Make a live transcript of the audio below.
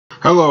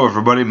Hello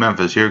everybody,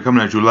 Memphis here,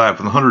 coming at you live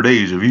from the 100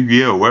 days of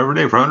Yu-Gi-Oh! Every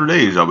day for 100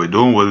 days, I'll be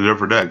doing with a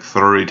different deck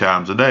 30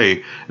 times a day.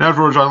 And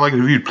afterwards, I'd like it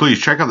if you'd please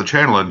check out the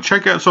channel and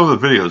check out some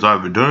of the videos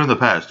I've been doing in the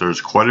past.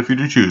 There's quite a few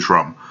to choose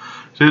from.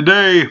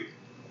 Today,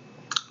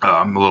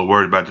 I'm a little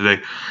worried about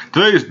today.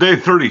 Today is day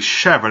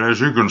 37.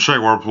 As you can see,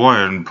 we're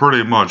playing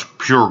pretty much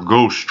pure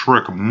ghost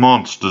trick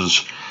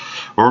monsters.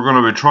 We're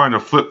going to be trying to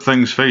flip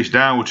things face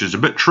down, which is a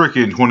bit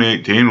tricky in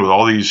 2018 with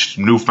all these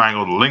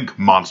newfangled link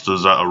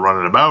monsters that are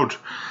running about.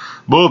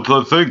 But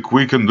I think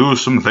we can do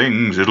some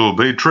things. It'll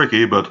be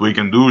tricky, but we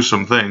can do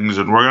some things,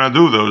 and we're going to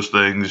do those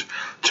things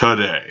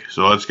today.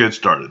 So let's get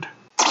started.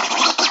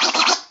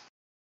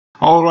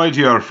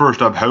 Alrighty, our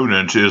first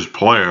opponent is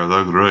Player,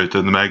 the Great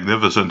and the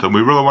Magnificent, and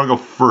we really want to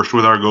go first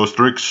with our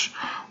Ghostricks.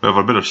 We have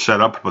a bit of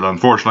setup, but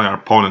unfortunately our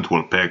opponent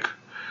will pick.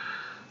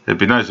 It'd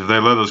be nice if they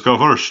let us go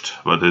first,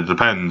 but it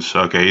depends.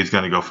 Okay, he's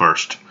going to go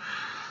first.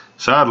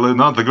 Sadly,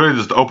 not the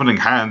greatest opening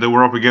hand, and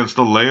we're up against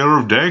a Layer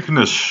of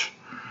Dankness.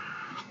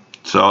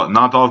 So,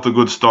 not off to a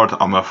good start,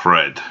 I'm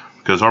afraid.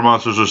 Because our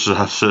monsters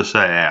are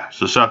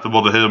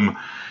susceptible to him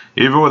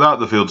even without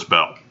the field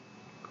spell.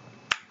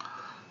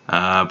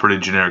 Pretty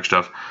generic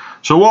stuff.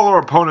 So while our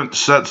opponent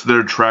sets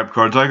their trap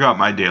cards, I got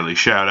my daily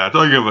shout out.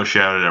 I give a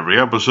shout out every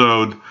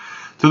episode.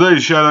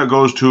 Today's shout out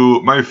goes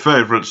to my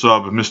favorite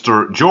sub,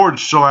 Mr.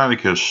 George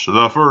Solanicus.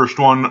 The first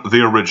one,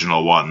 the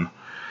original one.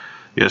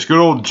 Yes, good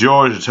old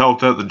George has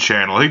helped out the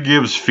channel. He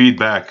gives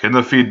feedback, and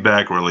the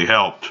feedback really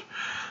helped.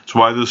 That's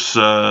why this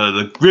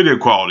the video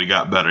quality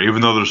got better,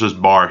 even though there's this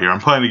bar here. I'm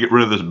planning to get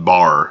rid of this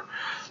bar.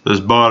 This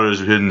bar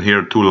has been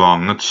here too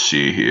long. Let's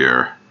see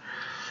here.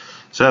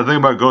 Sad thing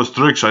about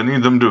Ghostricks, I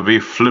need them to be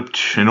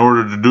flipped in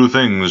order to do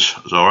things.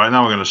 So right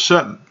now we're going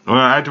to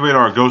activate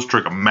our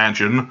Ghostrick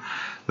Mansion.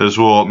 This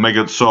will make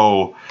it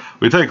so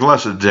we take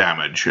less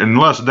damage. And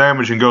less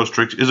damage in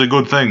Ghostricks is a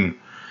good thing.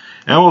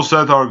 And we'll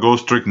set our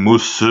Ghostrick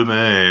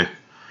Musume,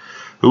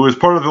 who is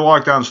part of the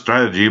lockdown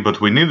strategy, but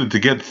we needed to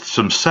get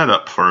some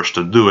setup first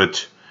to do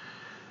it.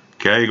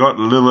 Okay, you got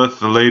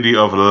Lilith, the Lady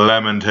of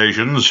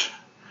Lamentations.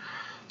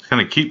 He's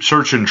gonna keep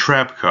searching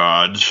trap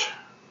cards.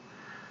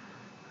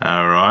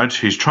 Alright,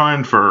 he's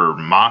trying for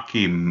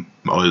Maki,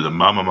 the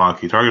Mama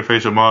Maki. Target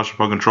face of monster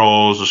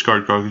controls,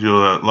 discard card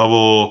to that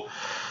level,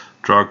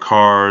 draw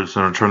cards,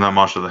 and return that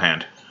monster to the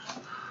hand.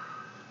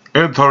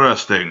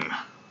 Interesting.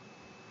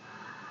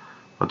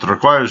 But it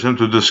requires him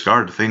to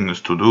discard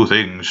things to do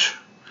things.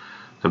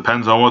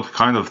 Depends on what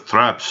kind of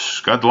traps.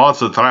 Got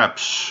lots of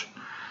traps.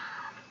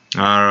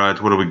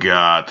 Alright, what do we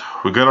got?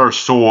 We got our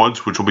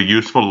swords, which will be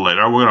useful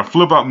later. We're going to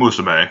flip out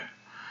Musume,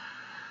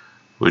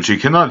 which he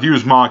cannot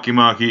use Maki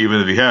Maki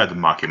even if he had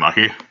Maki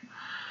Maki.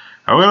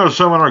 And we're going to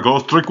summon our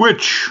Ghostrick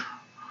Witch.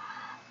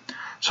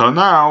 So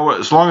now,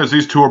 as long as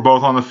these two are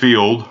both on the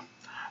field,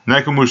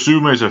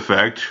 Nekamusume's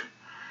effect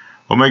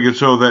will make it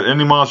so that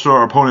any monster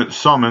our opponent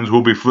summons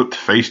will be flipped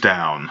face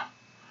down.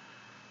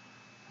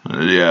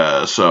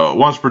 Yeah, so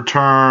once per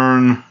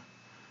turn,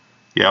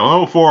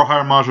 level 4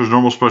 higher monsters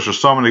normal special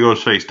summon, it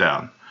goes face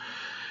down.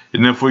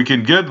 And if we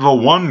can get the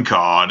 1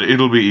 card,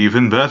 it'll be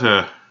even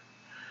better.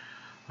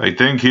 I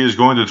think he is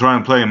going to try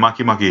and play Maki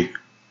Maki.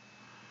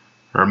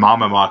 Or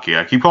Mama Maki.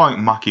 I keep calling it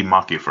Maki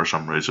Maki for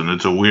some reason.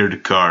 It's a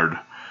weird card.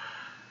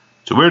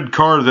 It's a weird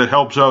card that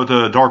helps out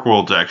Dark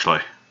Worlds,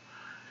 actually.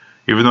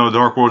 Even though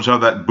Dark Worlds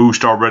have that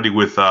boost already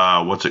with,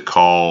 what's it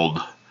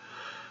called?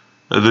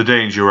 The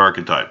Danger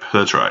Archetype.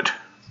 That's right.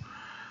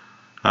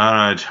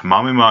 Alright,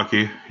 Mami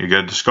Maki, you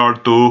gotta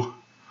discard 2,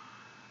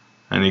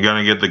 and you're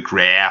gonna get the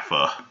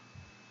Grapha.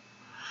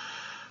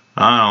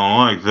 I don't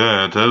like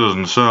that, that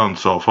doesn't sound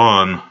so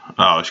fun.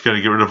 Oh, it's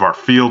gotta get rid of our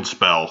field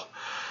spell.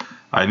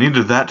 I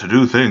needed that to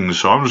do things,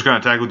 so I'm just gonna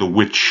attack with the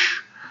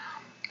Witch.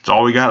 That's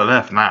all we got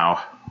left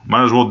now.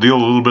 Might as well deal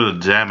a little bit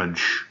of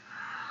damage.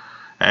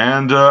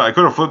 And I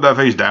could have flipped that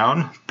face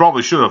down.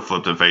 Probably should have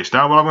flipped it face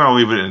down, but I'm gonna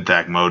leave it in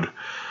attack mode.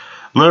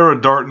 Layer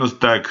of Darkness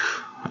deck.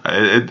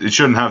 It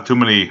shouldn't have too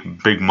many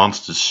big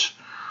monsters.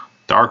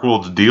 Dark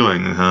World's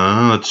dealing.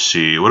 Let's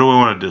see. What do we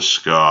want to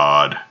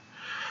discard?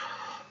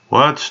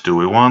 What do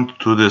we want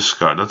to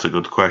discard? That's a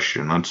good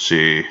question. Let's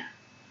see.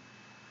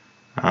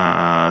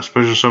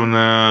 Special summon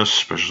this.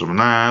 Special summon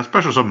that.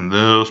 Special summon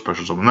this.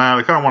 Special summon that.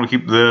 I kind of want to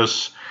keep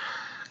this.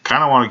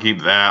 Kind of want to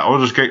keep that.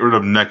 I'll just get rid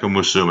of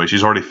Nekamusume.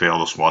 She's already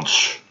failed us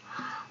once.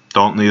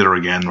 Don't need her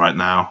again right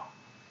now.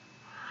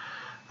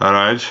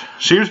 Alright.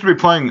 Seems to be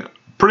playing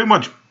pretty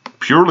much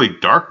purely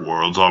Dark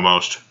Worlds,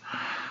 almost.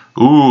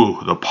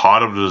 Ooh, the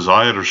Pot of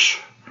Desires.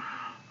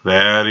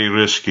 Very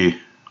risky.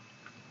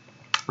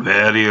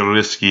 Very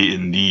risky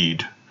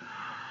indeed.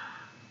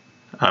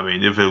 I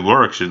mean, if it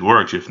works, it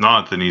works. If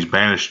not, then he's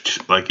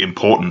banished, like,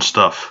 important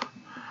stuff.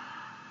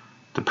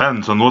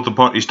 Depends on what the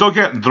point. He still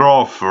can't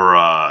draw for,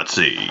 let's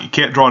see. He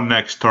can't draw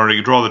next turn. He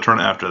can draw the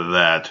turn after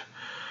that.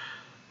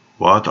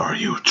 What are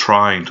you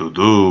trying to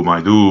do,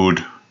 my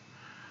dude?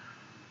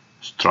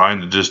 He's trying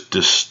to just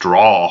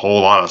destroy a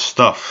whole lot of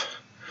stuff.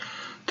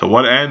 To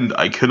what end,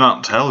 I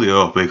cannot tell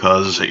you,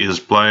 because he is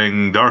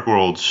playing Dark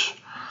Worlds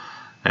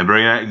and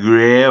bringing out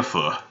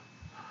Grapha.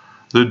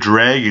 the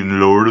Dragon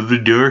Lord of the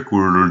Dark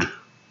World.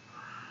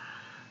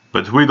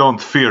 But we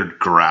don't fear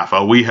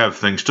Grapha. We have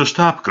things to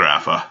stop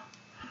Grapha.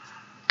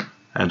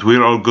 And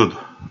we're all good.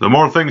 The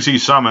more things he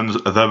summons,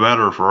 the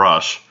better for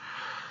us.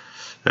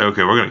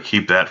 Okay, we're going to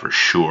keep that for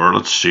sure.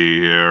 Let's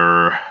see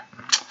here.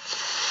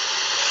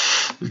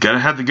 Gonna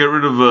have to get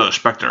rid of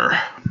Spectre.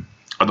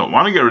 I don't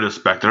want to get rid of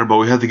Spectre, but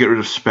we have to get rid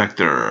of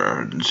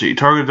Spectre. Let's see,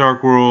 target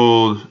Dark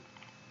World.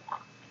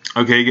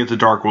 Okay, get the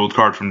Dark World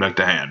card from deck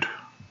to hand.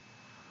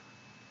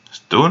 He's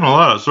doing a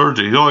lot of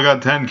searching. He's only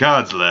got 10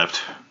 cards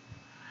left.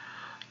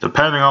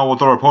 Depending on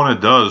what our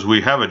opponent does, we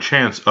have a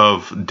chance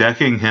of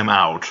decking him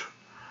out.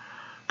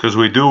 Because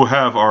we do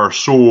have our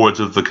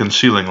Swords of the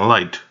Concealing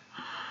Light.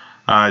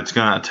 It's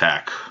going to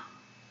attack.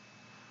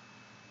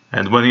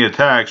 And when he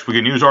attacks, we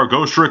can use our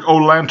Ghostricks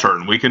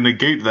O-Lantern. We can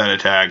negate that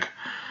attack.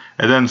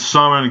 And then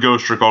summon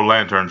Ghostricks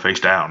O-Lantern face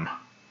down.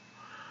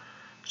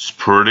 It's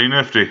pretty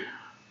nifty.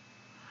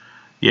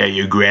 Yeah,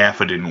 your graph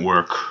didn't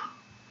work.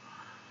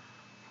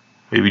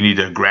 Maybe you need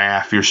to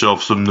graph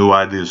yourself some new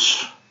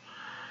ideas.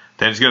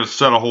 Then he's going to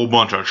set a whole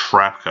bunch of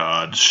trap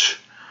cards.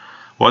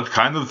 What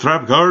kind of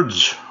trap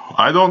cards?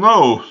 I don't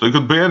know. They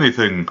could be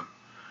anything.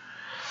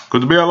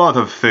 Could be a lot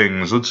of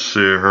things. Let's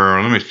see here.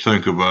 Let me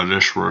think about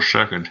this for a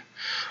second.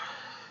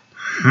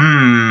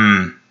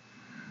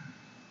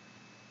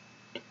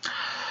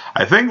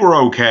 I think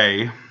we're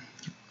okay.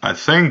 I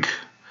think,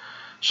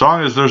 as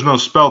long as there's no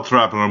spell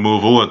trap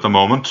removal at the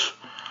moment,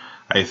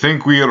 I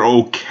think we are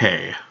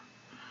okay.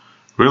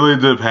 Really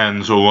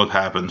depends on what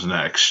happens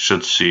next.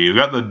 Let's see. We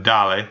got the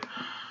Dolly.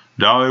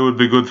 Dolly would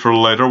be good for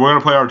later. We're going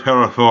to play our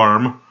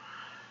Terraform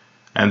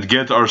and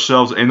get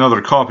ourselves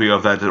another copy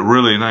of that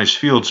really nice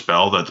field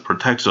spell that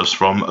protects us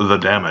from the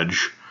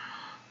damage.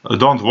 I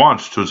don't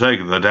want to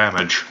take the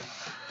damage.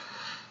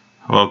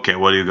 Okay,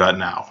 what do you got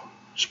now?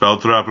 Spell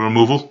trap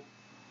removal?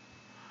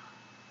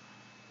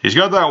 He's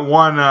got that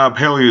one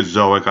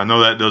Paleozoic. I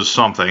know that does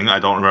something. I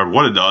don't remember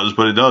what it does,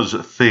 but it does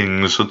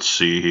things. Let's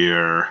see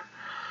here.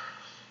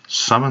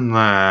 Summon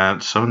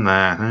that. Summon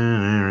that.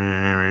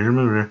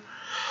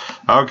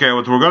 Okay,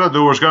 what we're going to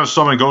do, we're going to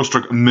summon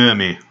Ghostricks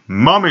Mummy.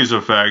 Mummy's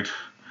effect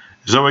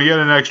is that we get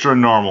an extra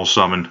normal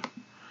summon.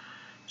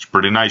 It's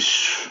pretty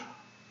nice.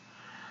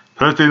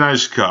 Pretty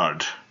nice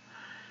card.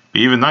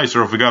 Be even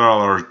nicer if we got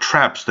all our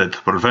traps that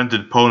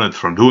prevented opponent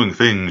from doing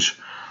things,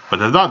 but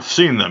have not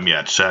seen them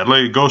yet,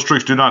 sadly.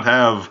 Ghostricks do not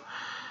have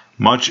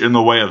much in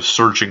the way of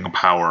searching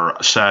power,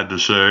 sad to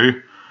say.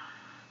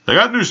 They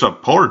got new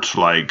support,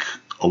 like,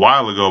 a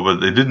while ago, but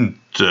they didn't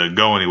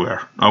go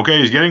anywhere. Okay,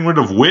 he's getting rid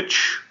of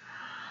Witch.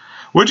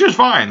 Which is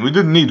fine. We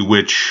didn't need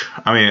Witch.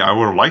 I mean, I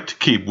would have liked to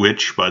keep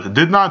Witch, but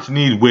did not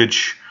need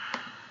Witch.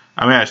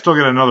 I mean, I still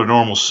get another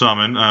normal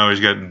summon.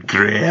 He's got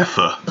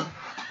Grapha.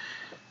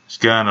 He's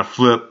gonna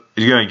flip.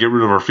 He's gonna get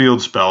rid of our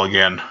field spell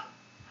again.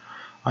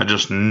 I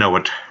just know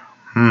it.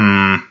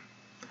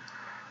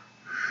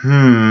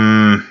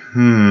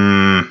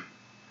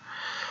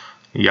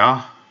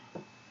 Yeah.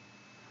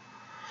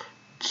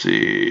 Let's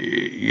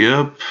see.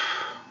 Yep.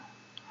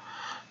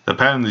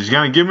 Depends. He's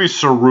going to give me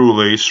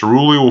Cerule.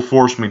 Cerule will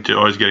force me to...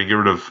 Oh, he's going to get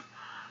rid of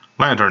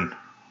Lantern.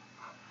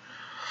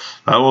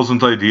 That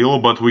wasn't ideal,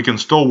 but we can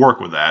still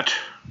work with that.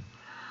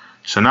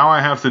 So now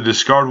I have to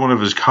discard one of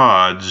his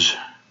cards.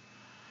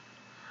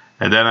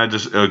 And then I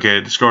just... Okay, I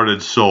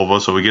discarded Silva,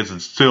 so he gets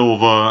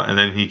Silva, and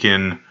then he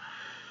can...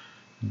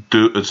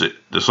 Let's see.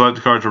 Select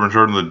the card to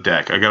return to the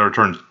deck. I got to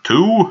return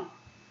 2?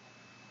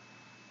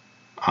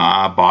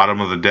 Bottom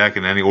of the deck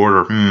in any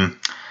order.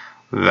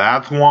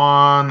 That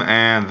one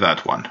and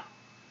that one.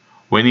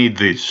 We need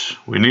these.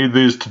 We need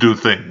these to do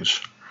things.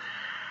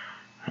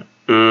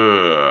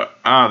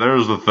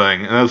 There's the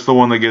thing. That's the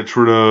one that gets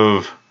rid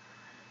of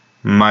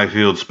my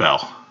field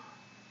spell.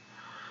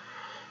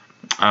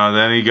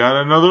 Then he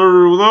got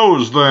another of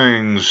those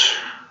things.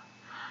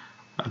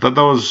 I thought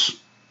that was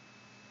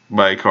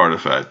by card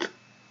effect.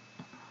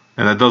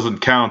 And that doesn't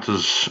count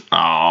as...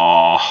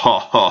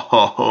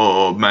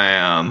 Oh,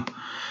 man.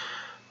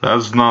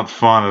 That's not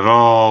fun at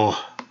all.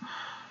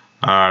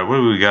 Alright, what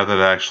do we got that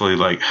actually,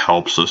 like,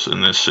 helps us in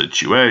this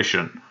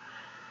situation?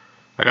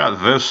 I got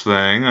this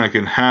thing. I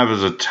can have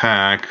his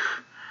attack.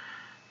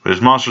 But his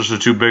monsters are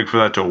too big for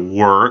that to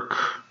work.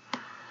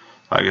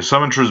 I can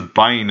summon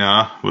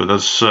Trisbina, but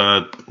that's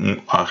a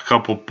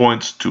couple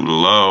points too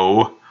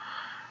low.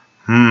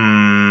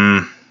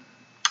 I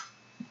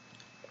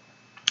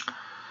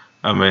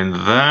mean,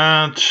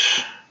 that...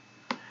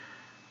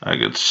 I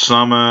could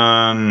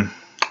summon...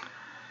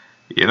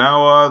 You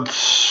know what?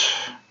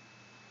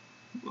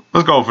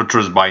 Let's go for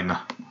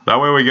Trisbina.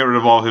 That way we get rid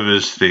of all of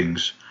his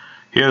things.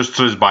 Here's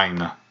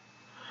Trisbina.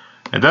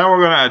 And then we're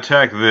going to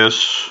attack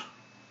this.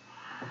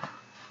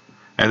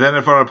 And then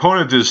if our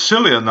opponent is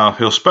silly enough,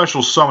 he'll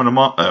special summon him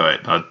up. Oh,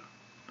 wait.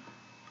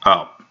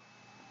 Oh.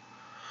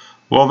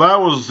 Well, that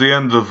was the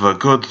end of a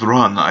good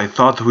run. I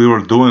thought we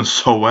were doing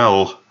so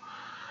well.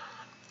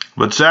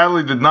 But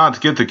sadly did not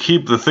get to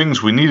keep the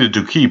things we needed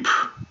to keep.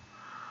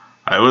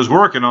 I was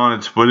working on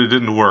it, but it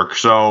didn't work.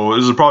 So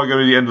this is probably going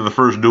to be the end of the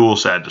first duel,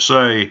 sad to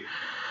say.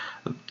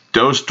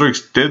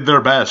 Ghostricks did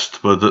their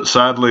best, but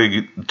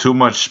sadly too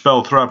much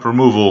spell trap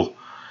removal,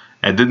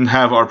 and didn't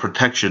have our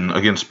protection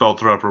against spell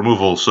trap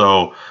removal.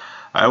 So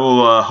I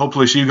will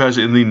hopefully see you guys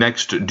in the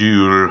next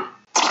duel.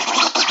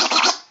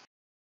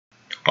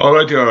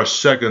 Alright, our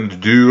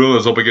second duel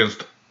is up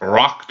against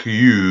Rock to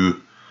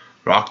You.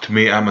 Rock to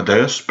me,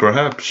 Amadeus,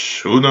 perhaps.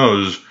 Who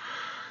knows?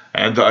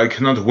 And I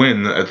cannot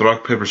win at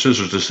rock, paper,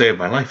 scissors to save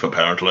my life,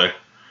 apparently.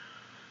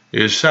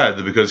 It is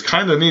sad, because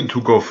kinda need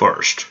to go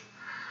first.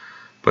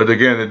 But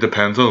again, it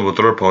depends on what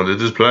their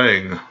opponent is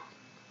playing.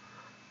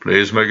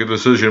 Please make a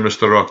decision,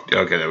 Mr. Rock.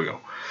 Okay, there we go.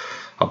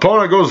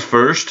 Opponent goes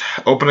first.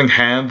 Opening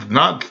hand,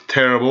 not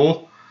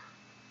terrible.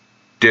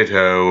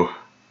 Ditto.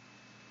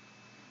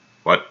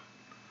 What?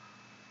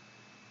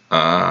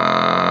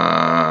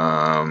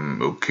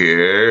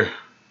 Okay.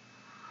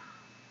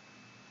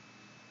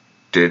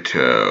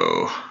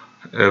 Ditto.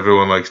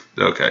 Everyone likes...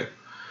 Okay.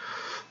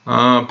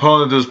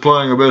 Opponent is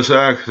playing Abyss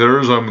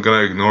Actors. I'm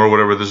gonna ignore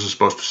whatever this is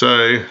supposed to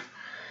say.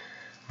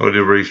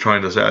 Whatever he's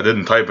trying to say. I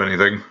didn't type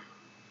anything.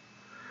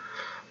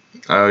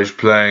 He's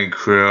playing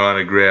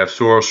Chronograph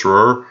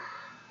Sorcerer.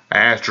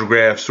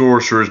 Astrograph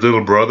Sorcerer's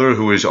little brother,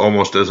 who is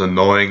almost as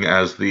annoying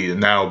as the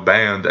now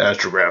banned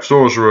Astrograph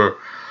Sorcerer.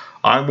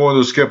 I'm going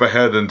to skip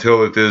ahead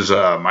until it is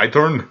my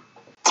turn.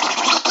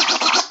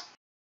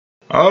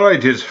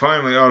 Alright, it's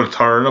finally our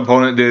turn.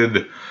 Opponent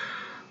did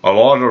a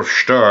lot of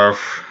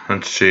stuff.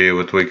 Let's see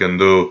what we can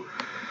do.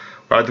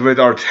 Activate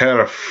our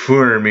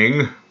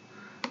terraforming.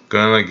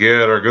 Gonna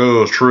get our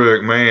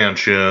Ghostricks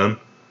mansion.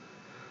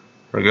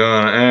 We're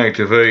gonna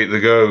activate the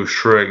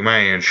Ghostricks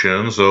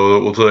mansion so that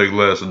we'll take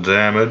less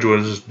damage. What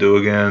does this do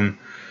again?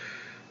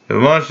 If a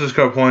monster's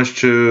got points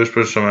to,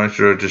 special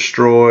monster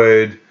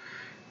destroyed.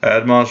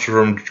 Add monster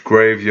from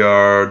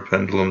graveyard,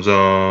 pendulum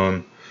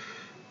zone.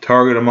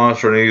 Target a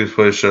monster in each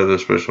place of the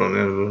special.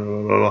 Blah,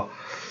 blah, blah.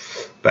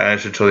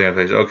 Banish until the end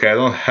phase. Okay, I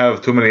don't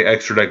have too many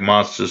extra deck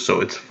monsters,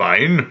 so it's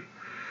fine.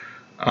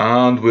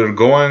 And we're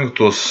going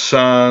to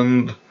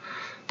send.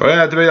 We're going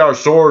to activate our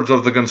Swords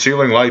of the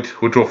Concealing Light,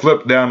 which will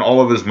flip down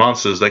all of his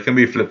monsters. They can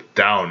be flipped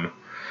down,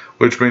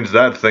 which means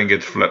that thing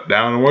gets flipped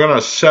down. And we're going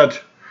to set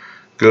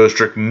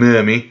Ghostricks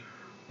Mummy.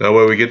 That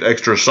way we get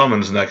extra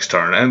summons next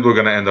turn. And we're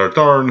going to end our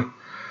turn.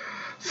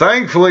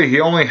 Thankfully, he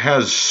only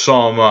has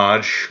so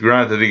much.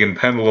 Granted, he can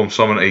pendulum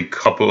summon a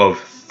couple of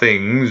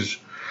things.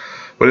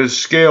 But his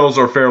scales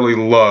are fairly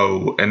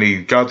low. And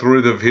he got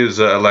rid of his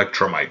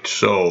Electromite.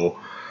 So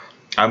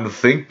I'm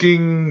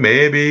thinking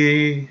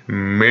maybe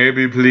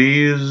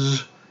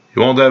please. He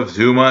won't have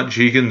too much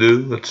he can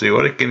do. Let's see,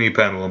 what can he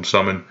pendulum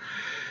summon?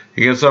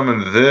 He can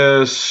summon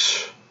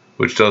this,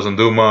 which doesn't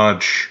do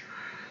much.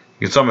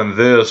 He can summon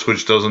this,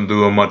 which doesn't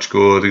do much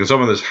good. He can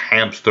summon this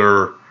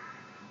hamster.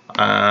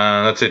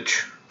 That's it.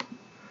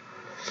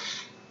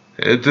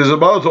 It is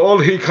about all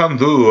he can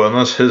do,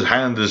 unless his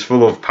hand is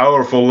full of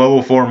powerful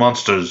level 4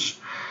 monsters.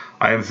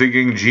 I am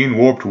thinking Gene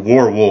Warped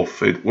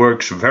Warwolf. It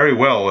works very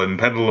well in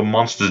Pendulum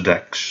Monsters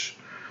decks.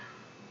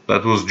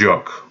 That was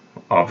joke,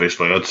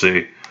 obviously. Let's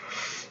see.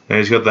 And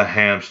he's got the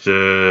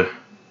hamster.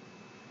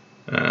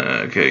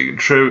 Okay,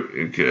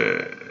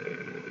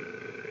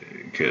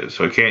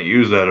 so I can't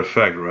use that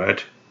effect,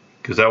 right?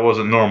 Because that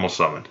wasn't normal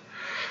summoned.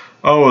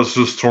 Oh, it's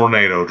just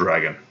Tornado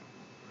Dragon.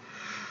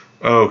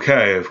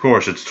 Okay, of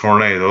course it's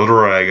Tornado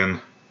Dragon.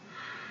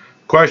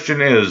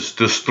 Question is,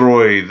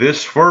 destroy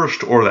this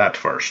first or that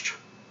first?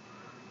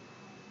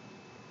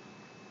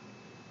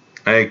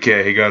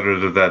 Okay, he got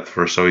rid of that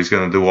first, so he's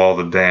gonna do all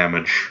the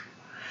damage.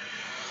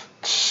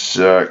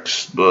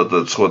 Sucks, but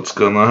that's what's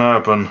gonna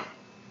happen.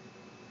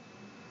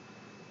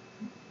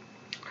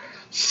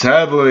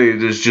 Sadly,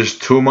 there's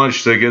just too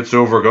much that gets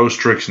over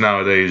Ghostricks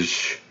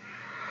nowadays.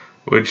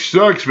 Which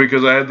sucks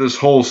because I had this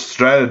whole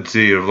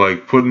strategy of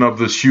like putting up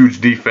this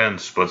huge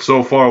defense, but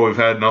so far we've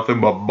had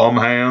nothing but bum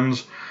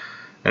hands,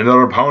 and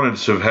our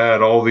opponents have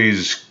had all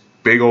these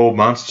big old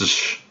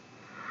monsters.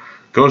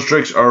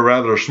 Ghostricks are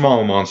rather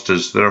small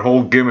monsters. Their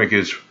whole gimmick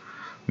is,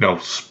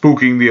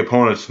 spooking the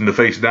opponents into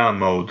face down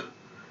mode,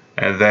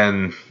 and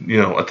then,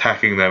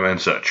 attacking them and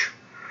such.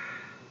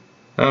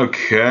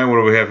 Okay, what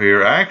do we have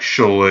here?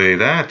 Actually,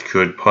 that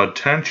could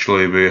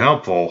potentially be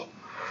helpful.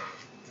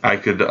 I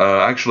could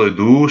actually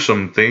do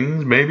some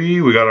things,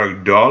 maybe. We got our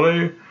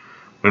Dolly.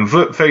 When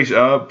flip face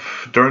up,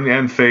 during the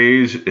end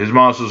phase, his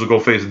monsters will go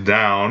face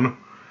down.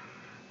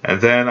 And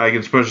then I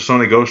can special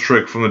summon a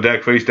Ghostrick from the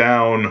deck face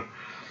down.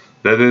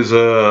 That is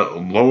a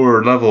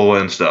lower level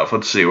and stuff.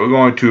 Let's see, we're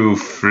going to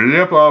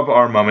flip up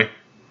our Mummy.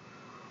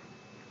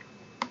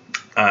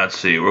 Let's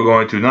see, we're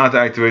going to not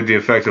activate the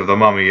effect of the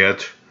Mummy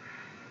yet.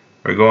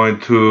 We're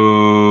going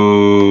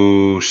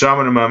to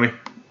summon a Mummy.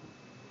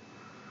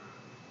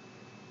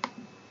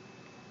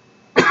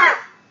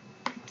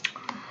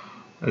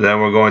 And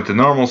then we're going to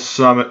normal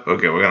summon.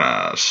 Okay, we're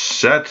gonna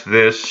set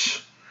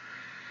this.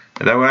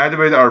 And then we're gonna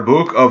activate our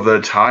Book of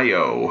the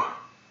Tayo,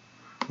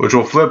 which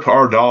will flip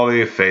our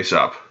Dolly face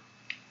up.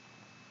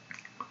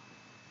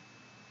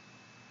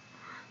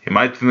 He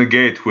might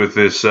negate with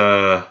this,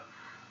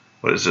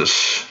 what is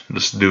this?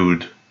 This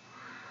dude.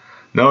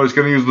 No, he's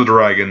gonna use the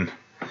dragon.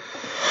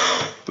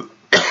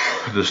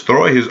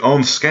 Destroy his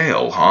own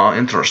scale, huh?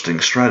 Interesting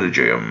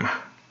stratagem.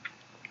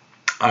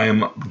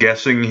 I'm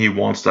guessing he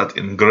wants that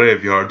in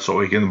graveyard so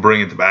he can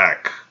bring it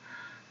back.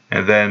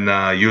 And then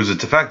use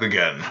its effect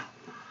again.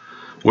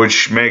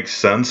 Which makes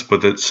sense,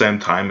 but at the same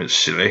time it's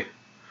silly.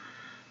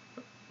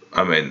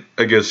 I mean,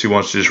 I guess he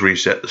wants to just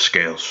reset the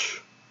scales.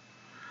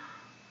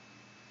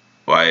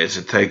 Why is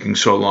it taking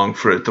so long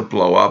for it to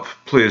blow up?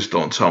 Please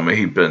don't tell me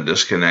he's been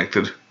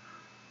disconnected.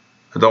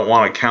 I don't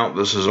want to count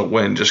this as a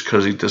win just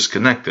because he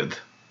disconnected.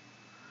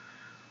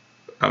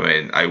 I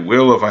mean, I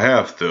will if I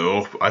have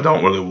to. I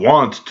don't really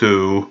want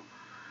to.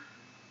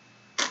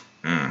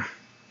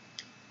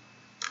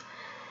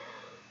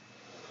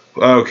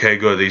 Okay,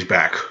 good. He's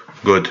back.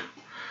 Good.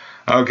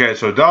 Okay,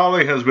 so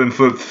Dolly has been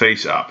flipped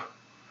face up.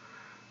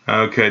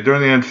 Okay,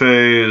 during the end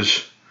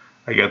phase,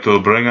 I get to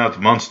bring out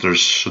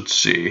monsters. Let's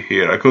see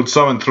here. I could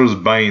summon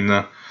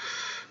Bane,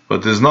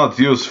 but it's not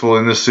useful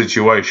in this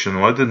situation.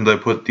 Why didn't I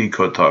put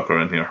Decode Talker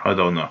in here? I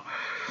don't know.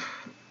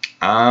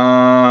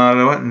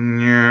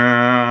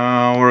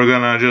 We're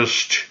gonna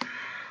just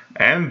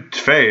end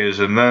phase,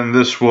 and then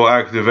this will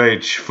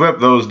activate. Flip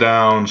those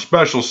down.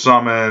 Special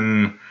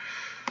summon.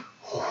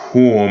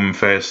 Whom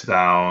face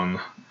down.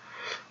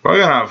 We're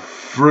gonna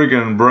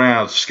friggin' bring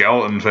out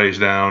Skeleton face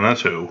down.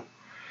 That's who.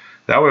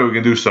 That way we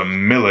can do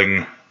some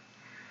milling.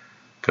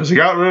 Because he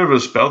got rid of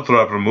his spell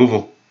trap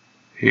removal.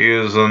 He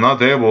is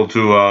not able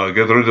to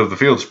get rid of the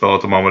field spell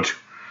at the moment.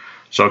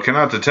 So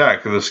cannot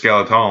attack the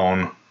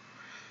skeleton.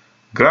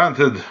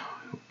 Granted,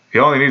 he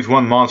only needs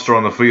one monster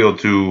on the field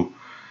to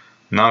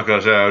knock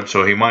us out,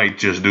 so he might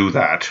just do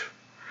that.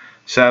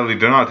 Sadly,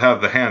 do not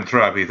have the hand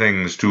trappy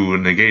things to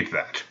negate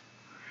that.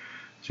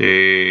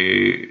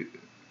 See,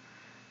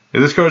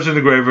 if this card's in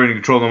the graveyard and you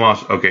control the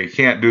monster, okay, he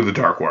can't do the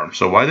Dark Worm.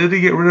 So why did he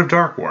get rid of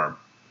Dark Worm?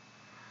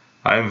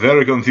 I am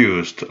very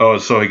confused. Oh,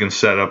 so he can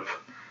set up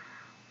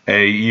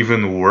a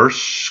even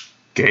worse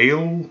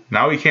scale?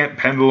 Now he can't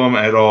pendulum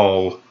at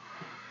all.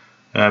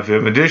 If you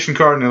have a magician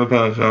card in the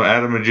pendulum,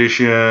 add a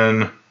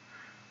magician.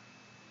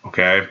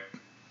 Okay.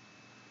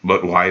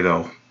 But why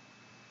though?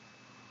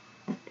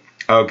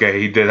 Okay,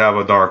 he did have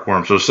a Dark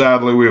Worm, so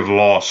sadly we've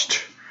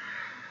lost.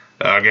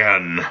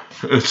 Again.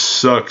 It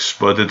sucks,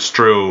 but it's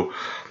true.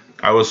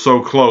 I was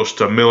so close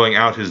to milling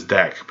out his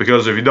deck.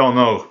 Because if you don't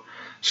know,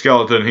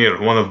 Skeleton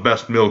here, one of the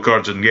best mill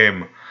cards in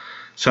game.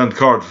 Send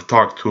card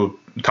talk to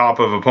top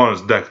of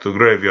opponent's deck to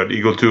graveyard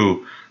equal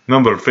to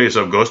number face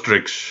of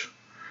Ghostricks.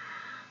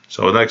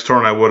 So next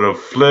turn I would have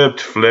flipped,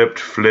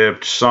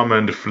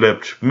 summoned,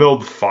 flipped,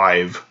 milled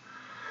 5.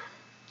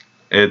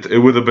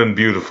 It would have been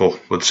beautiful,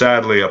 but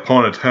sadly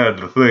opponent had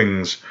the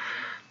things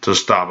to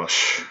stop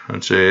us.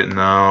 That's it.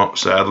 No,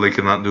 sadly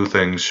cannot do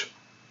things.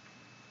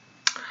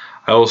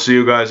 I will see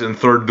you guys in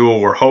third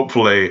duel where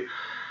hopefully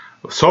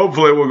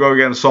we'll go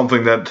against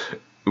something that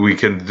we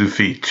can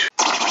defeat.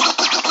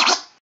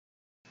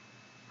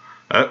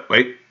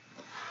 Wait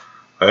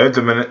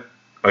a minute.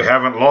 I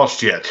haven't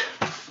lost yet.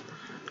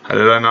 How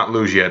did I not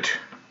lose yet?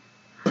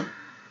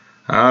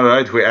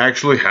 Alright, we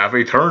actually have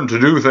a turn to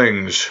do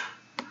things.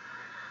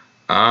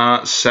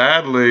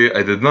 Sadly,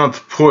 I did not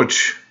put...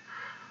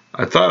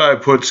 I thought I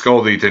put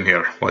Skulldate in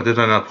here. Why did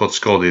I not put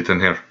Skulldate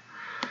in here?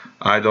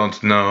 I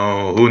don't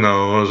know. Who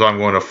knows? I'm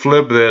going to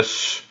flip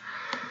this.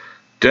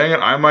 Dang it,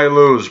 I might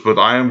lose, but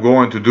I am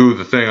going to do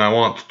the thing I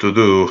want to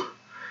do.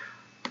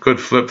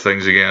 Could flip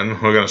things again.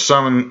 We're going to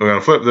summon, we're going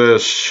to flip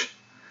this.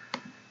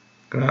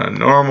 Gonna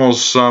normal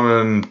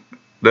summon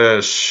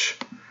this.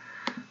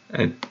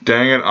 And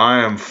dang it,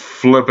 I am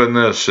flipping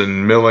this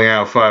and milling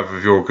out 5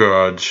 of your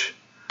cards.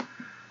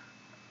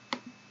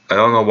 I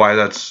don't know why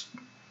that's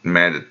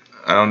mad.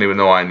 I don't even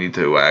know why I need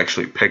to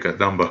actually pick a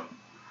number.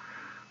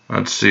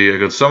 Let's see, I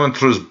could summon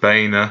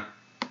Trisbane.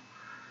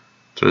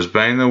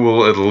 Trisbane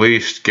will at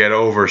least get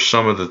over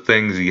some of the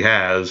things he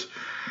has.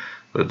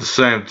 But at the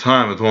same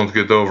time, it won't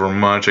get over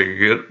much. I could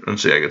get,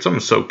 let's see, I get something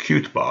so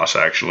cute, boss,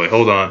 actually.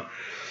 Hold on.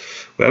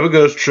 We have a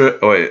ghost trick.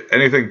 Oh, wait,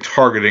 anything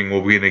targeting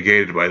will be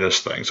negated by this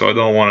thing. So I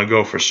don't want to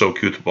go for so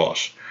cute,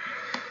 boss.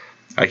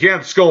 I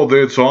can't scold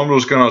it, so I'm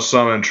just going to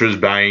summon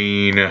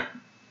Trisbane.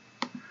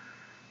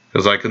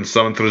 Because I can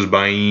summon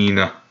Trisbane.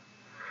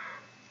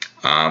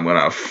 I'm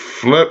going to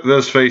flip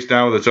this face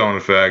down with its own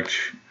effect.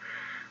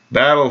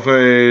 Battle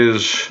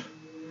phase.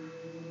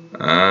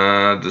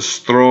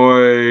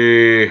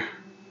 Destroy.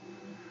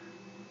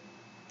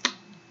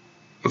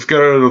 Let's get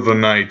rid of the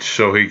knight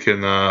so he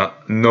can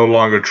no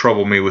longer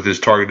trouble me with his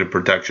targeted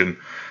protection.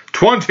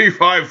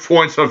 25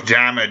 points of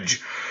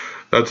damage.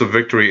 That's a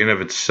victory in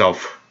of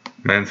itself.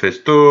 Man phase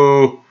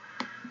 2.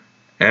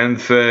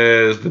 End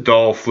phase. The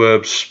doll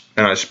flips.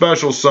 And I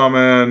special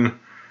summon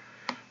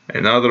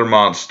another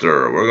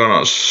monster. We're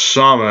going to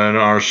summon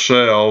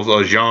ourselves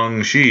a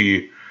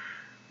Jiangxi,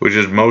 which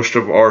is most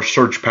of our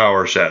search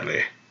power,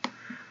 sadly.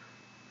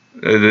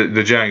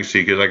 The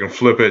Jiangxi, because I can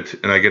flip it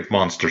and I get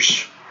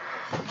monsters.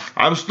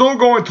 I'm still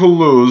going to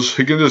lose.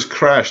 He can just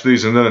crash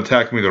these and then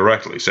attack me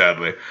directly,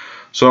 sadly.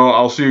 So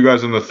I'll see you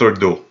guys in the third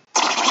duel.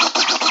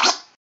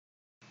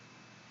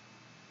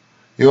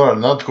 You are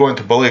not going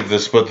to believe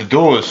this, but the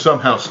duel is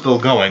somehow still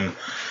going.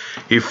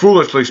 He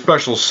foolishly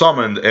special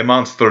summoned a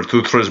monster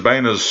to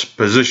Trisbane's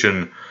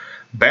position,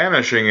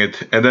 banishing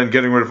it, and then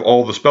getting rid of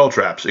all the spell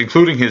traps,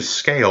 including his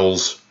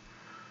scales.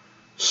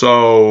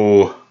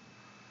 So,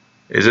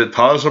 is it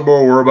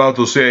possible we're about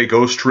to see a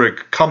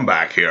Ghostrick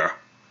comeback here?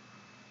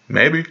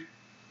 Maybe.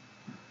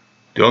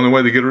 The only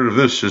way to get rid of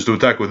this is to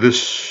attack with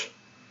this.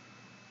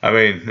 I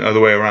mean, other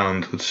way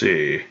around. Let's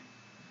see.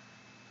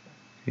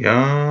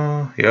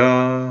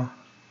 Yeah.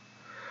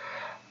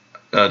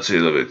 Let's see,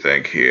 let me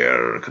think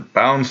here. I could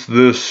bounce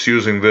this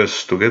using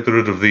this to get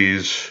rid of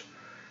these.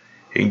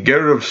 He can get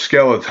rid of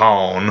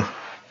Skeleton.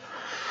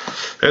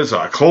 It's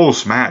a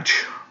close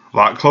match. A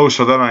lot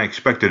closer than I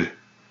expected.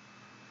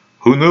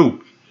 Who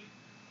knew?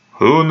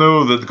 Who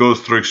knew that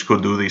Ghostricks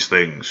could do these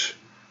things?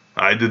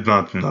 I did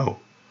not know.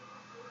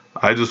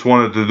 I just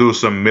wanted to do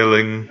some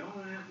milling,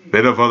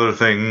 bit of other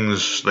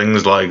things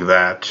like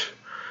that.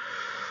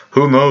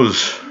 Who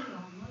knows?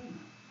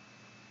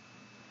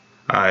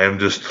 I am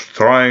just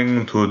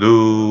trying to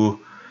do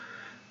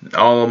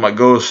all of my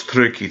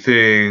Ghostricky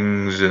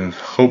things, and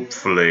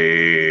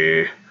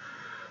hopefully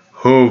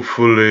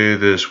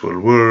this will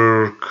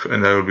work,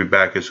 and I will be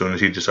back as soon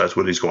as he decides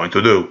what he's going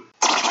to do.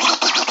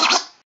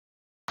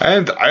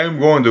 And I am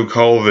going to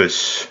call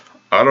this.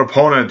 Our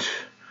opponent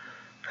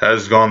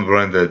has gone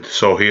branded,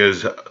 so he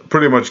has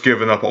pretty much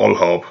given up all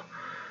hope.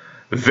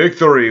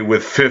 Victory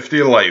with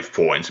 50 life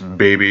points,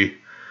 baby.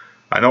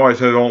 I know I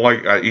said I don't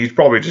like, he's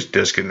probably just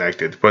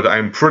disconnected, but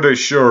I'm pretty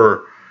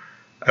sure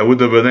I would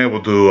have been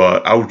able to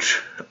out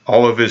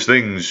all of his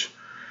things.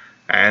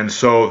 And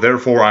so,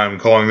 therefore, I'm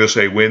calling this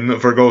a win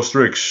for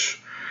Ghostricks.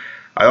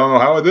 I don't know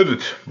how I did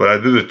it, but I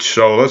did it.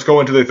 So, let's go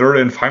into the third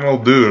and final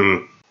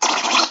duel.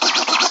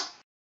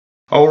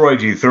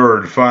 Alrighty,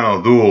 third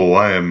final duel.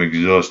 I am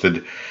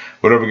exhausted.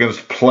 We're up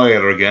against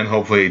player again,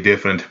 hopefully a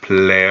different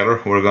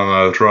player. We're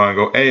gonna try and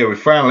go, hey, we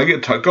finally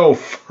get to go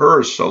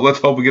first, so let's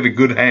hope we get a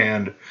good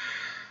hand.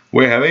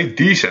 We have a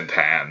decent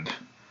hand.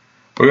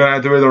 We're gonna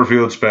activate our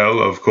field spell,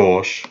 of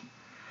course.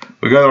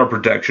 We got our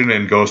protection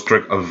in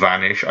Ghostrick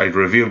Vanish. I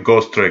reveal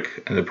Ghostrick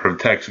and it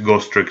protects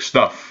Ghostrick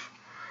stuff.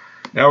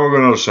 Now we're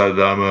gonna set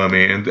them,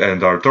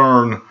 end our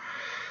turn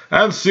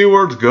and see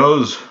where it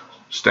goes.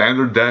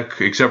 Standard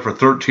deck, except for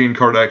 13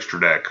 card extra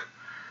deck.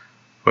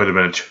 Wait a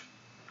minute.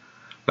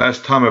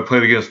 Last time I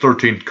played against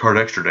 13 card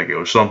extra deck, it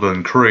was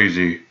something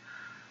crazy.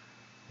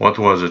 What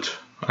was it?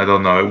 I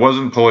don't know. It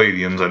wasn't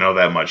Palladians, I know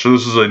that much. So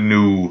this is a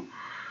new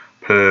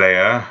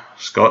player.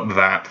 It's got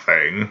that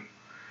thing.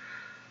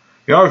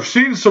 You know, I've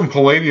seen some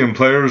Palladian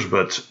players,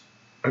 but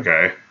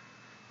okay.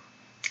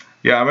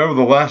 Yeah, I remember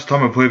the last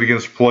time I played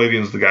against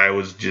Palladians, the guy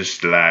was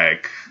just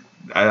like,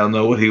 I don't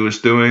know what he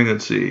was doing.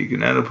 Let's see, you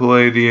can add a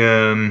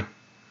Palladian.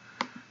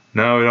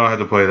 No, we don't have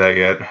to play that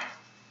yet.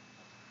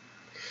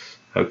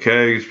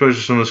 Okay, you can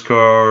special summon this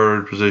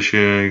card,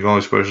 position, you can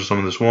only special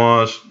summon this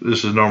once.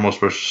 This is normal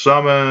special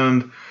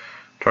summoned.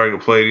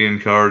 Target Palladian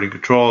card you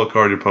control, a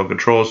card your opponent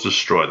controls,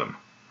 destroy them.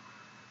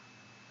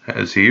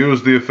 Has he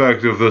used the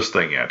effect of this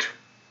thing yet?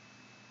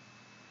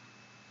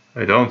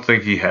 I don't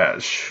think he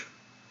has.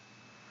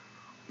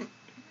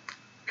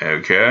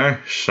 Okay,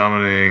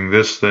 summoning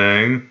this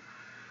thing.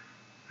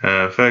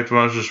 Effect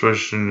monster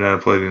special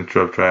Palladian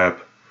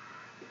trap.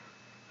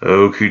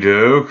 Okie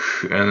doke.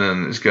 And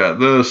then it's got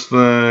this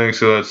thing,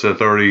 so that's a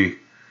 30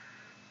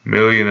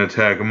 million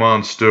attack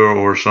monster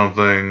or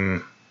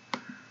something.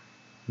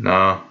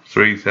 Nah,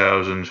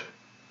 3,000.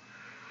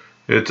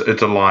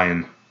 It's a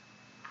lion.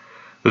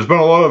 There's been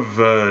a lot of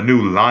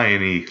new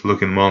lion-y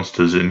looking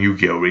monsters in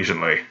Yu-Gi-Oh!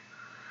 Recently.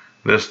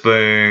 This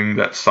thing,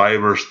 that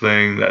Cybers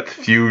thing, that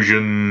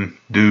fusion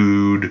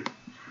dude.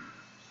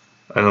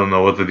 I don't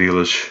know what the deal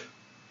is.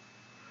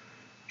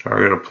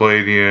 Target a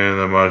Palladian,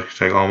 that must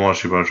take all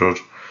monster controls.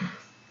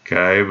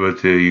 Okay,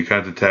 but you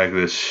can't attack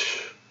this.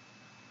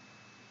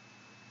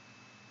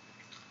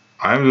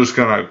 I'm just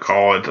gonna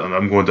call it, and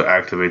I'm going to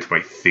activate my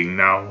thing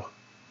now.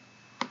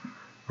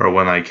 Or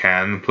when I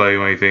can play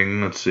my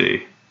thing, let's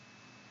see.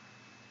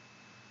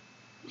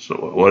 So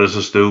what does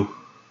this do?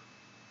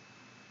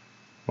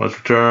 Once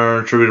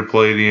return, tribute to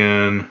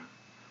Palladian.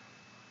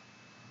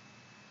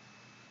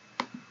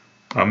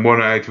 I'm going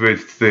to activate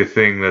the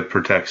thing that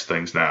protects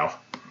things now.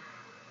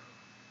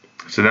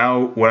 So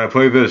now, when I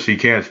play this, he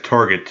can't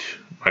target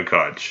my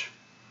cards.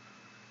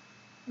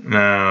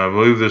 Now, I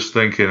believe this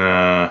thing can,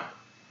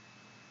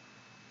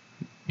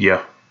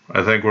 yeah,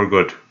 I think we're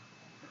good.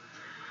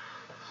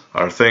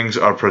 Our things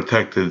are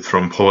protected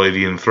from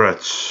Palladian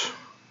threats.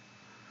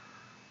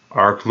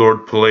 Arc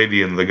Lord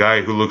Palladian, the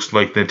guy who looks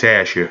like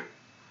Natasha.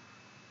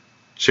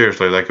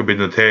 Seriously, that could be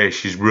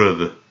Natasha's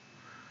brother.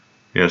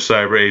 You know,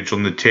 Cyber Angel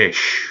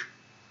Natash.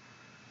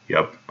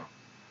 Yep.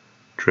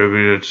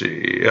 Tribute,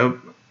 yep.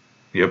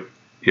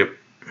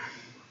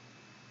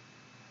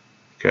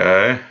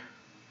 Okay.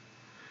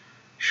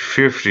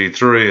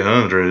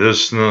 5,300.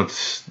 It's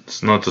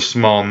not a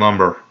small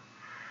number.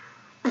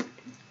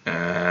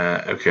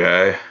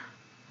 Okay.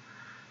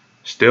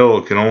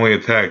 Still can only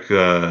attack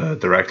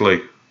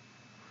directly.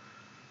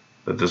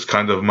 That is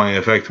kind of my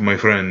effect, my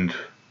friend.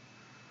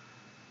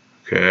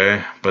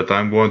 Okay, but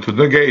I'm going to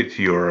negate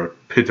your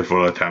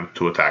pitiful attempt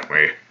to attack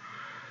me.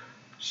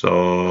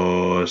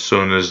 So as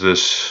soon as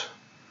this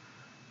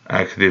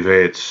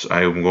activates,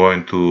 I'm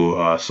going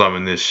to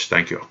summon this.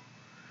 Thank you.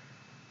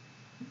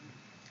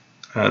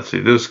 Let's see,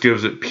 this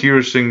gives it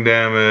piercing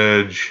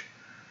damage,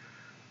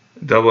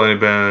 double any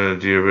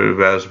damage,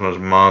 Basmus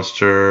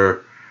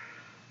monster.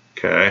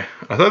 Okay,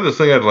 I thought this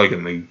thing had like a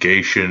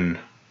negation,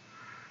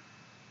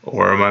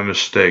 or am I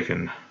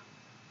mistaken?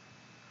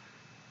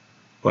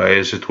 Why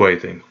is it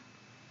waiting?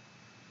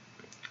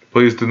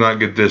 Please do not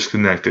get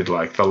disconnected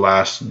like the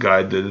last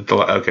guy did.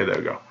 Okay, there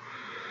we go.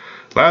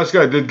 Last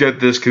guy did get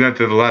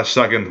disconnected the last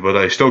second, but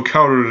I still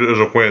counted it as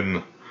a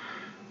win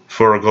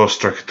for a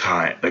Ghostrick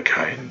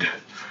kind.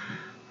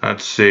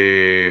 Let's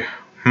see.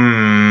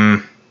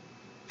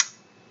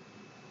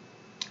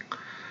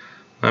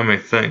 Let me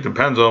think.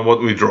 Depends on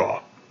what we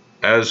draw.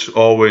 As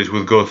always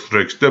with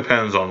Ghostricks,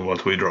 depends on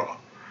what we draw.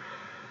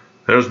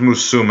 There's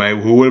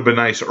Musume, who would have been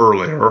nice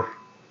earlier.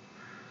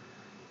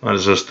 What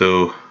does this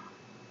do?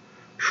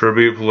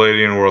 Tribute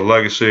Palladian World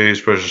Legacy,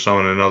 special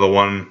summon another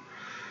one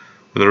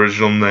with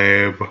original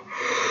name.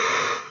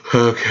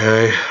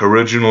 Okay,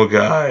 original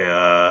guy,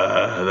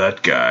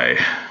 that guy.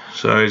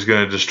 So he's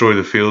gonna destroy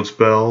the field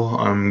spell,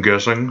 I'm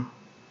guessing.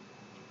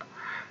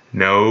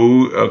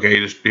 No, okay,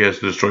 he has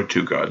to destroy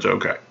 2 cards,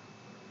 okay.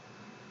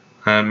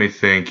 Let me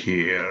think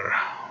here.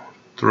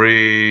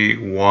 3,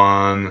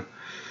 1.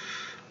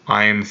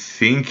 I'm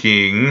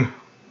thinking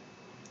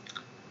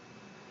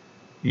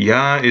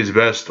Ya is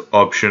best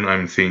option,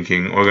 I'm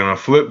thinking. We're gonna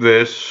flip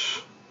this.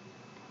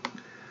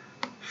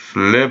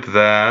 Flip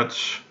that.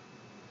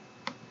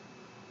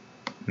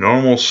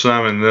 Normal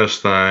summon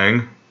this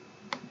thing.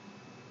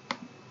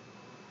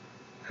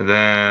 And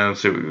then,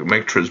 let's see, we can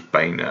make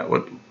Trisbane.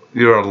 What?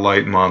 You're a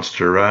light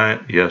monster, right?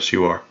 Yes,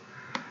 you are.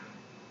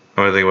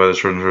 Let me think about this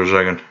for a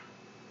second.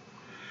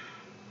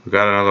 We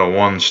got another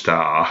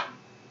 1-star.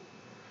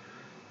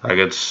 I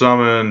could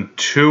summon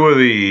 2 of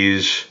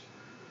these.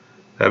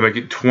 That'd make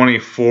it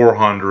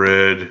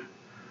 2,400. And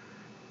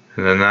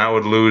then that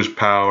would lose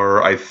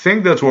power. I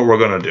think that's what we're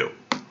going to do.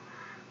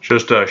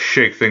 Just to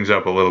shake things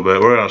up a little bit.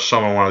 We're going to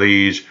summon one of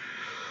these.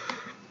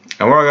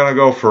 And we're going to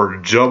go for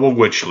double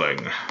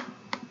Witchling.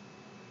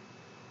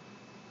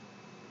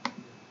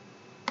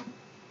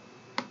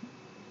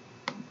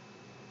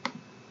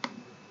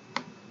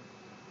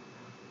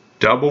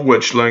 Double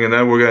Witchling. And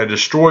then we're going to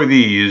destroy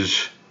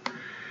these.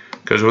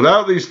 Because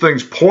without these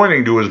things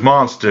pointing to his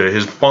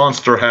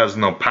monster has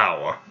no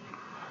power.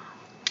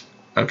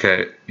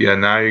 Okay, yeah,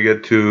 now you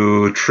get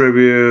to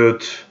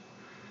tribute.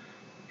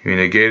 You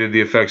negated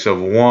the effects of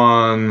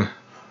 1.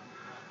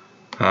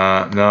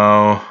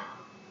 No.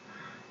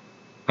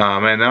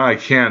 Man, now I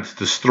can't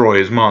destroy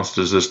his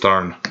monsters this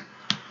turn.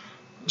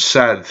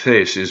 Sad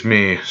face is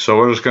me, so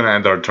we're just going to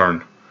end our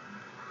turn.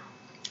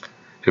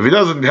 If he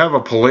doesn't have a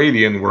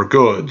Palladian, we're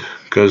good,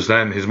 because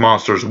then his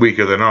monster is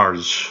weaker than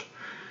ours.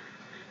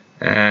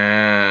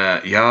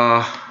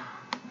 Yeah.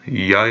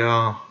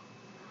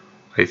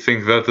 I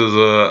think that is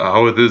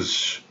how it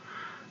is.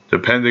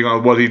 Depending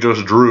on what he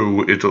just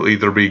drew, it'll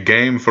either be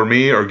game for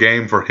me or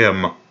game for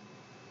him.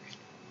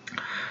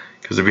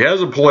 Because if he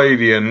has a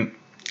Palladian,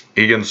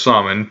 he can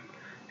summon.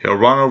 He'll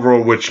run over a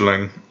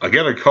Witchling. I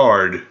get a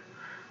card.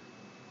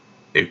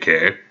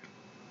 Okay.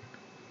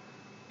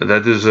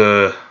 That is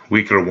a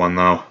weaker one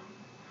though.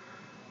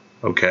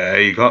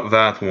 Okay, you got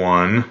that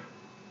one.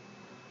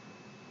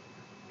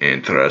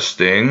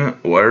 Interesting.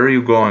 Where are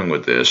you going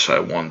with this, I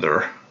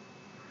wonder?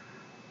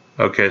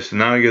 Okay, so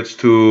now he gets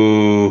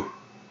to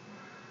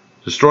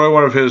destroy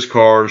one of his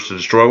cards, to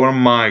destroy one of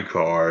my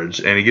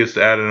cards, and he gets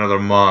to add another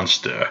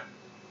monster.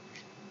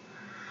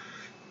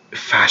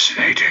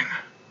 Fascinating.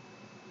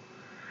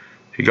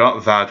 He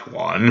got that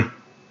one.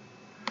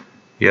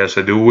 Yes,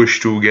 I do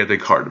wish to get a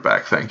card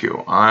back, thank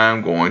you.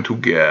 I'm going to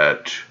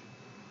get...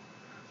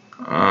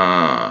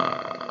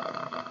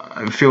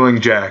 I'm feeling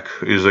Jack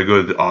is a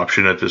good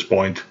option at this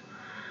point.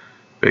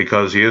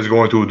 Because he is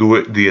going to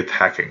do the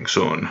attacking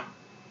soon.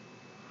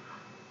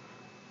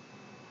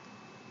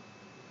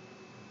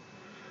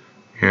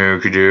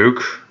 Okie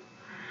doke.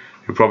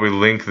 You probably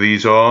link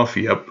these off,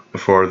 yep,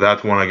 for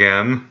that one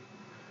again.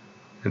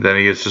 And then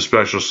he gets to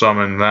special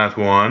summon that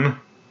one.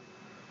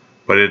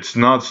 But it's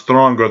not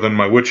stronger than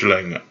my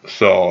Witchling,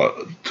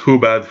 so too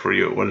bad for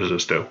you. What does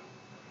this do?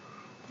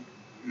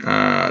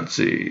 Let's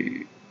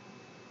see.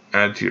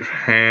 Add to your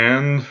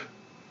hand.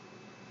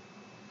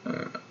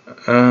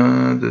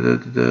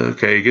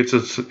 Okay, he gets a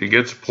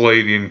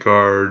Palladian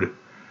card.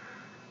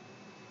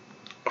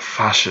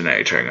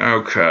 Fascinating.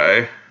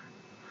 Okay,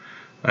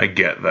 I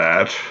get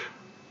that.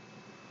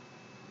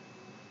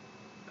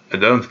 I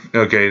don't.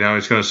 Okay, now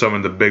he's going to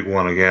summon the big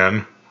one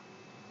again,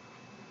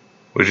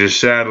 which is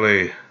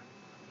sadly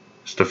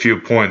just a few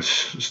points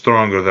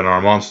stronger than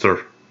our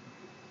monster.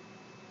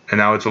 And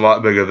now it's a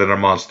lot bigger than our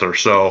monster,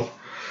 so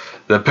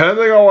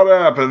Depending on what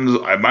happens,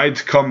 I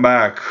might come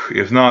back.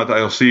 If not,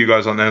 I'll see you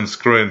guys on end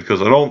screen,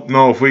 because I don't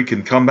know if we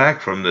can come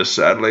back from this,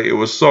 sadly. It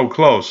was so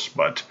close,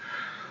 but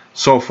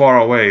so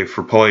far away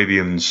for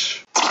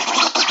Palladians.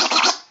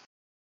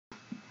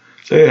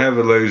 There you have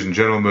it, ladies and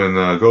gentlemen.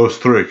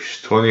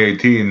 Ghostricks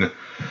 2018.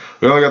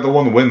 We only got the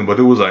one win, but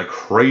it was a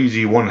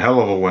crazy one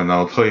hell of a win,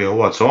 I'll tell you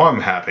what. So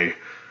I'm happy.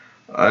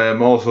 I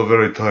am also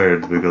very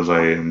tired because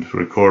I am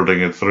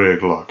recording at 3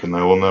 o'clock, and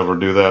I will never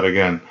do that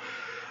again.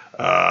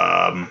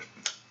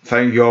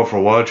 Thank you all for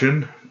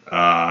watching.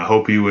 I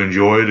hope you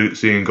enjoyed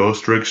seeing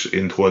Ghostricks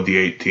in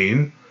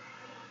 2018.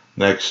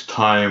 Next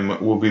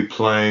time we'll be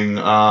playing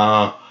 6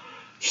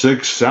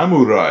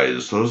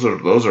 Samurais.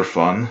 Those are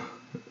fun.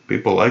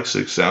 People like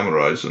 6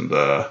 Samurais, and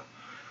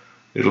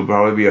it'll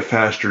probably be a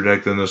faster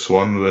deck than this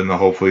one, and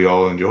hopefully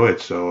y'all enjoy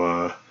it.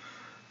 So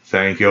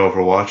thank y'all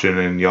for watching,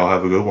 and y'all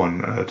have a good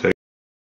one. Take